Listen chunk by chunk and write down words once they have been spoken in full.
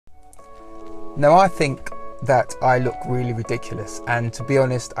Now I think that I look really ridiculous, and to be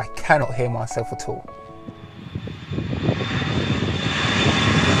honest, I cannot hear myself at all.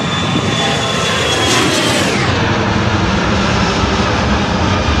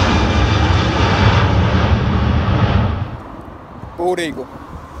 Bald eagle.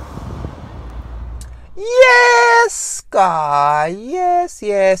 Yes, guy.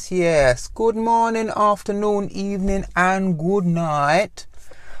 Yes. Good morning, afternoon, evening, and good night.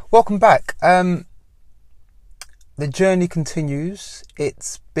 Welcome back. The journey continues.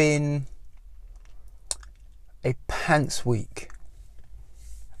 It's been a pants week.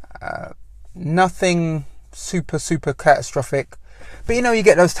 Nothing super catastrophic, but you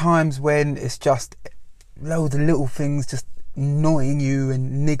get those times when it's just loads of little things just annoying you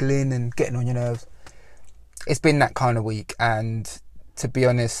and niggling and getting on your nerves. It's been that kind of week, and to be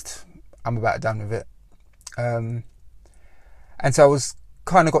honest, I'm about done with it. And so I was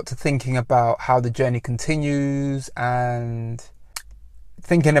kind of got to thinking about how the journey continues and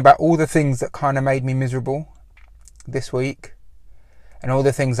thinking about all the things that kind of made me miserable this week and all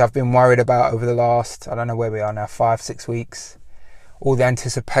the things I've been worried about over the last, I don't know where we are now, 5-6 weeks. All the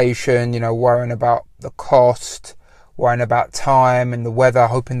anticipation, worrying about the cost, worrying about time and the weather,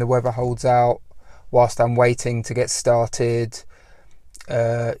 hoping the weather holds out whilst I'm waiting to get started,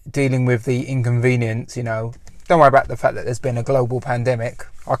 dealing with the inconvenience, Don't worry about the fact that there's been a global pandemic.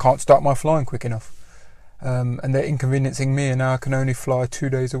 I can't start my flying quick enough. And they're inconveniencing me, and now I can only fly 2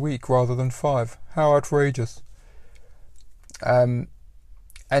 days a week rather than 5. How outrageous. And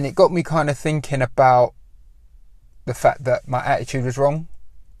it got me kind of thinking about the fact that my attitude was wrong.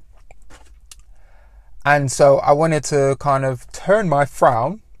 And so I wanted to kind of turn my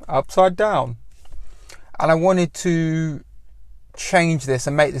frown upside down. And I wanted to change this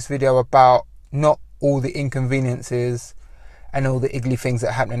and make this video about not all the inconveniences and all the iggly things that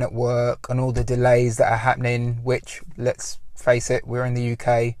are happening at work and all the delays that are happening, which, let's face it, we're in the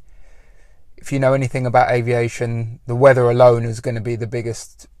UK. If you know anything about aviation, the weather alone is going to be the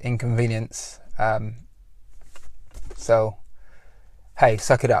biggest inconvenience. So, hey,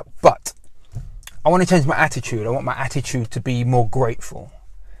 suck it up. But I want to change my attitude. I want my attitude to be more grateful.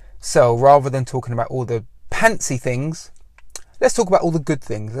 So rather than talking about all the pantsy things, let's talk about all the good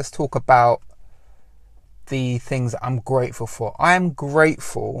things. Let's talk about the things that I'm grateful for. I am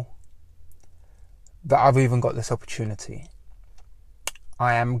grateful that I've even got this opportunity.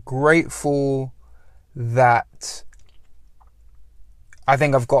 I am grateful that I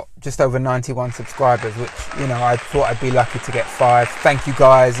think I've got just over 91 subscribers, which, I thought I'd be lucky to get 5. Thank you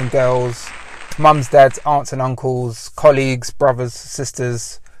guys and girls, mums, dads, aunts and uncles, colleagues, brothers,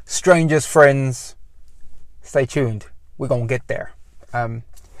 sisters, strangers, friends. Stay tuned. We're going to get there.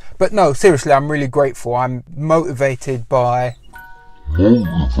 But no, seriously, I'm really grateful. I'm motivated by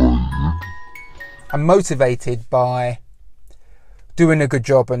doing a good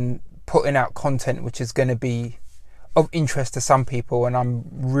job and putting out content which is going to be of interest to some people, and I'm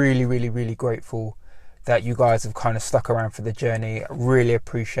really grateful that you guys have kind of stuck around for the journey. I really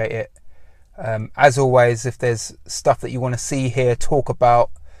appreciate it. As always, if there's stuff that you want to see here, talk about,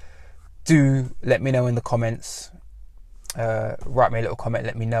 do let me know in the comments. Write me a little comment,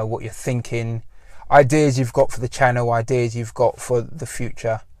 let me know what you're thinking, ideas you've got for the channel, ideas you've got for the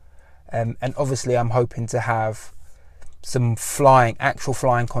future. And obviously I'm hoping to have some actual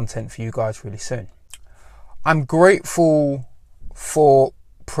flying content for you guys really soon. I'm grateful for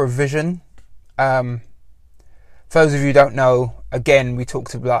provision. For those of you who don't know, again, we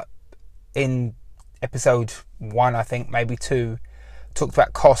talked about in episode 1, I think, maybe 2, talked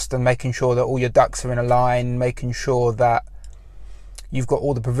about cost and making sure that all your ducks are in a line, making sure that you've got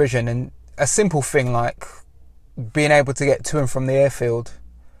all the provision. And a simple thing like being able to get to and from the airfield.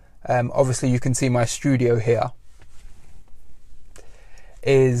 Obviously you can see my studio here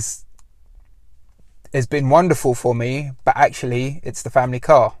has been wonderful for me, but actually it's the family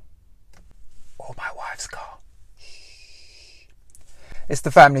car, or my wife's car. It's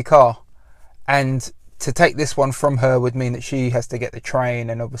the family car, and to take this one from her would mean that she has to get the train,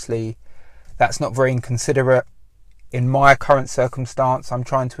 and obviously that's not very inconsiderate. In my current circumstance, I'm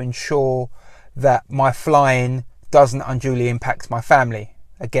trying to ensure that my flying doesn't unduly impact my family.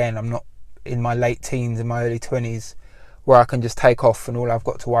 Again, I'm not in my late teens, in my early 20s, where I can just take off and all I've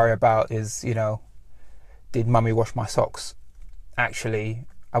got to worry about is, did mummy wash my socks? Actually,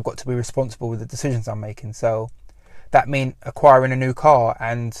 I've got to be responsible with the decisions I'm making. So that means acquiring a new car,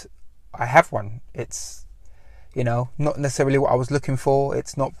 and I have one. It's, not necessarily what I was looking for.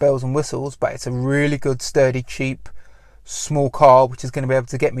 It's not bells and whistles, but it's a really good, sturdy, cheap, small car, which is going to be able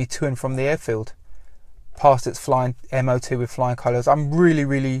to get me to and from the airfield, past its flying MOT with flying colours. I'm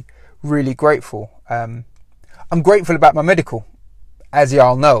really really grateful. I'm grateful about my medical, as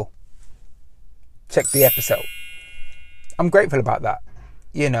y'all know. Check the episode. I'm grateful about that.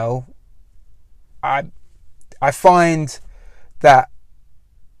 You know, I find that,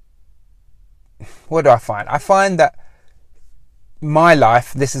 what do I find? I find that my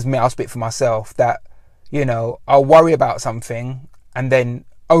life, this is me, I'll speak for myself, that, you know, I'll worry about something and then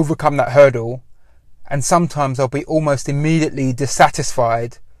overcome that hurdle, and sometimes I'll be almost immediately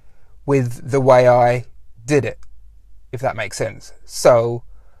dissatisfied with the way I did it, if that makes sense. So,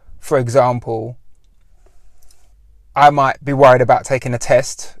 for example, I might be worried about taking a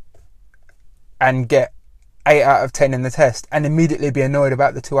test and get 8 out of 10 in the test and immediately be annoyed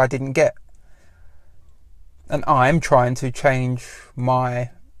about the 2 I didn't get. And I'm trying to change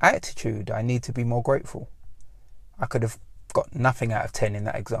my attitude. I need to be more grateful. I could have got nothing out of 10 in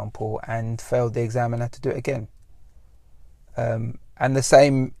that example and failed the exam and had to do it again. And the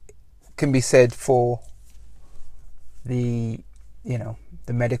same can be said for the, you know,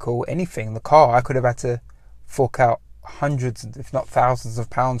 the medical, anything, the car. I could have had to fork out hundreds, if not thousands of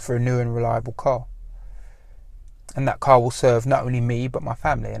pounds for a new and reliable car. And that car will serve not only me, but my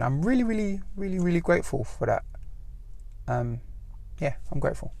family. And I'm really, really, really, really grateful for that. Yeah, I'm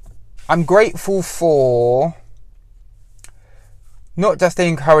grateful. I'm grateful for not just the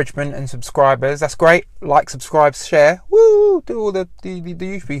encouragement and subscribers. That's great. Like, subscribe, share. Woo! Do all the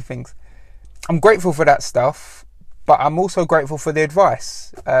usual things. I'm grateful for that stuff. But I'm also grateful for the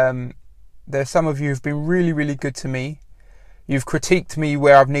advice. There's some of you who've been really, really good to me. You've critiqued me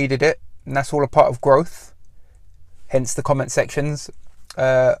where I've needed it. And that's all a part of growth. Hence the comment sections.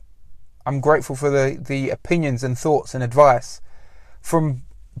 I'm grateful for the opinions and thoughts and advice from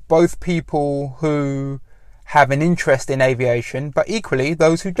both people who have an interest in aviation, but equally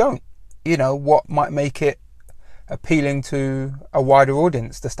those who don't. You know, what might make it appealing to a wider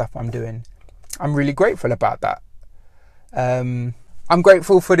audience, the stuff I'm doing. I'm really grateful about that. I'm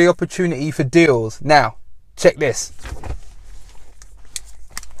grateful for the opportunity for deals. Now, check this.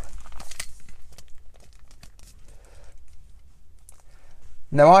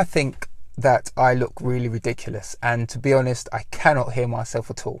 Now, I think that I look really ridiculous, and to be honest, I cannot hear myself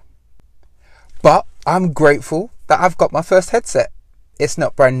at all. But I'm grateful that I've got my first headset. It's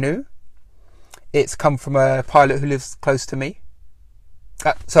not brand new. It's come from a pilot who lives close to me.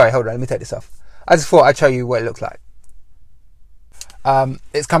 Sorry, hold on, let me take this off. I just thought I'd show you what it looks like.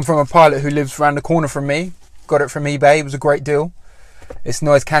 It's come from a pilot who lives around the corner from me. Got it from eBay. It was a great deal. It's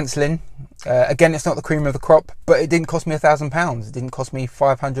noise cancelling. Again, it's not the cream of the crop, but it didn't cost me £1,000. It didn't cost me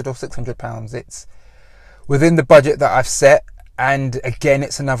 £500 or £600. It's within the budget that I've set. And again,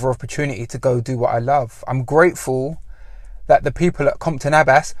 it's another opportunity to go do what I love. I'm grateful that the people at Compton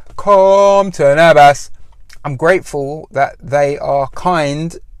Abbas, I'm grateful that they are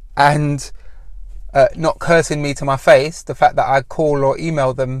kind and not cursing me to my face. The fact that I call or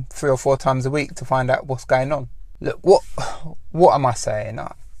email them 3 or 4 times a week to find out what's going on. Look, what am I saying?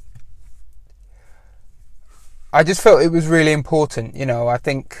 I just felt it was really important. You know, I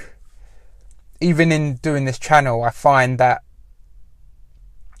think even in doing this channel, I find that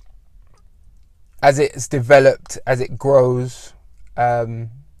as it's developed, as it grows, not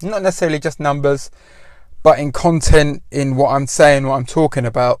necessarily just numbers, but in content, in what I'm saying, what I'm talking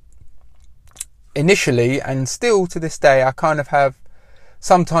about, initially and still to this day, I kind of have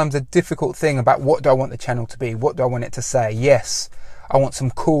sometimes a difficult thing about what do I want the channel to be? What do I want it to say? Yes, I want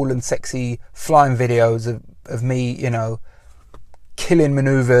some cool and sexy flying videos of me, you know, killing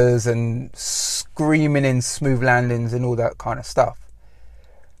maneuvers and screaming in smooth landings and all that kind of stuff.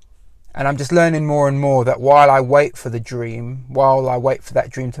 And I'm just learning more and more that while I wait for the dream, while I wait for that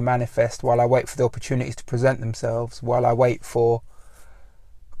dream to manifest, while I wait for the opportunities to present themselves, while I wait for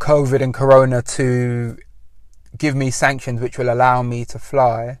COVID and Corona to give me sanctions which will allow me to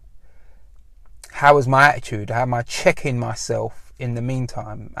fly, how is my attitude? How am I checking myself in the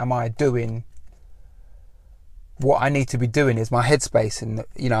meantime? Am I doing what I need to be doing? Is my headspace in the,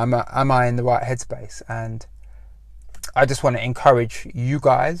 you know, am I in the right headspace? And I just want to encourage you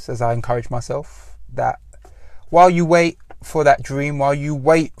guys, as I encourage myself, that while you wait for that dream, while you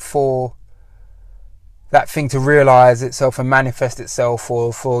wait for that thing to realise itself and manifest itself,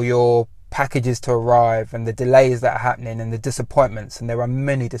 or for your packages to arrive and the delays that are happening and the disappointments, and there are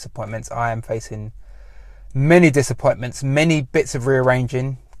many disappointments. I am facing many disappointments, many bits of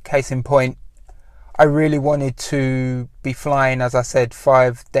rearranging. Case in point, I really wanted to be flying, as I said,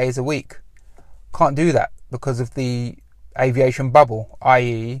 5 days a week. Can't do that because of the aviation bubble,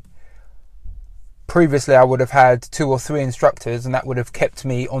 i.e. previously I would have had 2 or 3 instructors, and that would have kept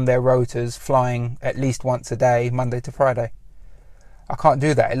me on their rotors flying at least once a day, Monday to Friday. I can't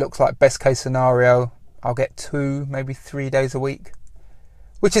do that. It looks like best case scenario, I'll get 2, maybe 3 days a week,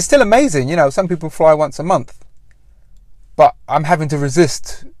 which is still amazing. You know, some people fly once a month, but I'm having to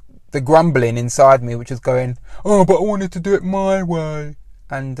resist the grumbling inside me, which is going, oh, but I wanted to do it my way.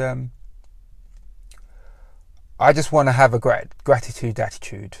 And I just want to have a gratitude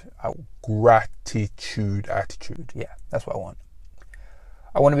attitude. Gratitude attitude. Yeah, that's what I want.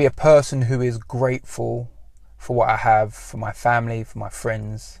 I want to be a person who is grateful for what I have, for my family, for my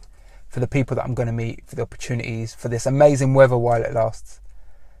friends, for the people that I'm going to meet, for the opportunities, for this amazing weather while it lasts.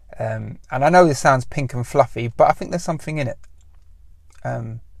 And I know this sounds pink and fluffy, but I think there's something in it.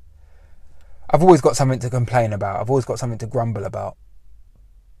 I've always got something to complain about. I've always got something to grumble about.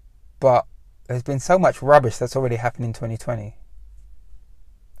 But there's been so much rubbish that's already happened in 2020.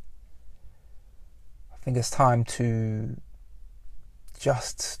 I think it's time to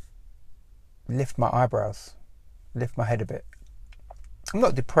just lift my eyebrows, lift my head a bit. I'm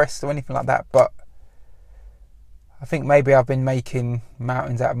not depressed or anything like that, but I think maybe I've been making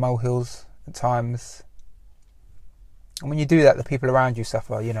mountains out of molehills at times. And when you do that, the people around you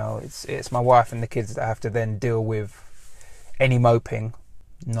suffer. You know, it's my wife and the kids that have to then deal with any moping.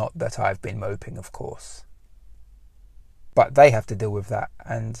 Not that I've been moping, of course. But they have to deal with that,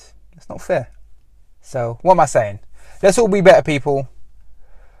 and it's not fair. So, what am I saying? Let's all be better people.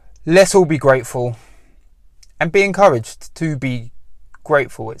 Let's all be grateful. And be encouraged to be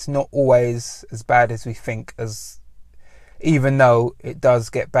grateful. It's not always as bad as we think, even though it does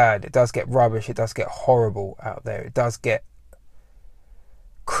get bad, it does get rubbish, it does get horrible out there, it does get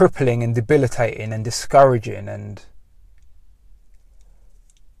crippling and debilitating and discouraging, and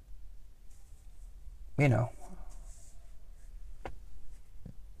you know,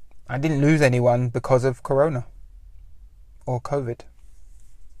 I didn't lose anyone because of Corona or COVID.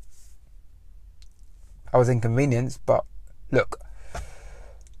 I was inconvenienced, but look,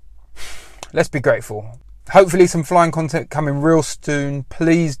 let's be grateful. Hopefully some flying content coming real soon.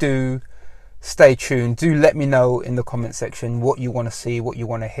 Please do stay tuned. Do let me know in the comment section what you want to see, what you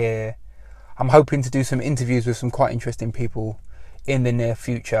want to hear. I'm hoping to do some interviews with some quite interesting people in the near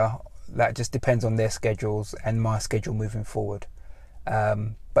future. That just depends on their schedules and my schedule moving forward.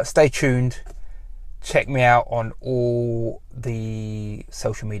 But stay tuned. Check me out on all the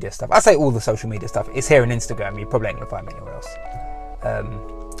social media stuff. I say all the social media stuff. It's here on Instagram. You probably ain't going to find me anywhere else.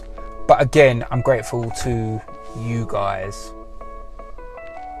 But again, I'm grateful to you guys,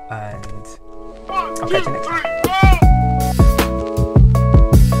 and I'll catch you next time.